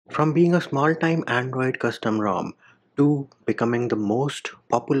From being a small-time Android custom ROM to becoming the most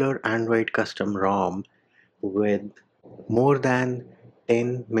popular Android custom ROM with more than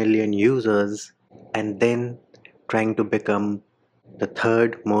 10 million users, and then trying to become the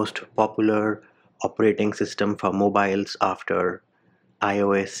third most popular operating system for mobiles after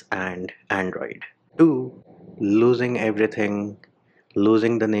iOS and Android, to losing everything,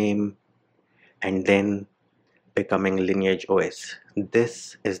 losing the name, and then becoming Lineage OS.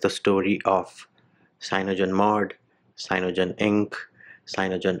 This is the story of CyanogenMod, Cyanogen Inc.,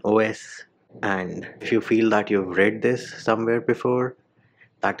 Cyanogen OS, and if you feel that you've read this somewhere before,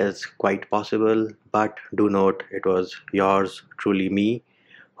 that is quite possible, but do note it was yours truly, me,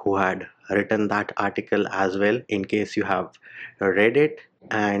 who had written that article as well, in case you have read it.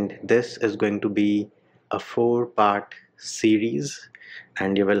 And this is going to be a 4-part series,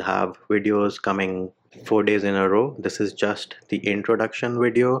 and you will have videos coming 4 days in a row. This is just the introduction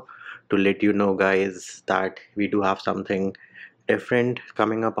video to let you know, guys, that we do have something different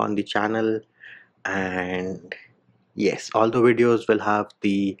coming up on the channel. And yes, all the videos will have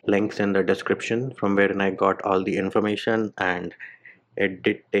the links in the description from wherein I got all the information, and it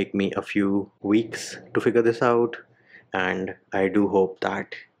did take me a few weeks to figure this out, and I do hope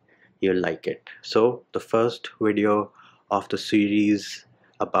that you'll like it. So the first video of the series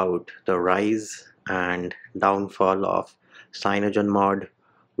about the rise and downfall of CyanogenMod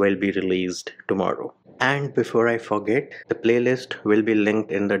will be released tomorrow. And before I forget, the playlist will be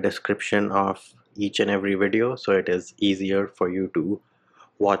linked in the description of each and every video, so it is easier for you to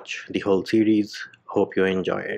watch the whole series. Hope you enjoy it.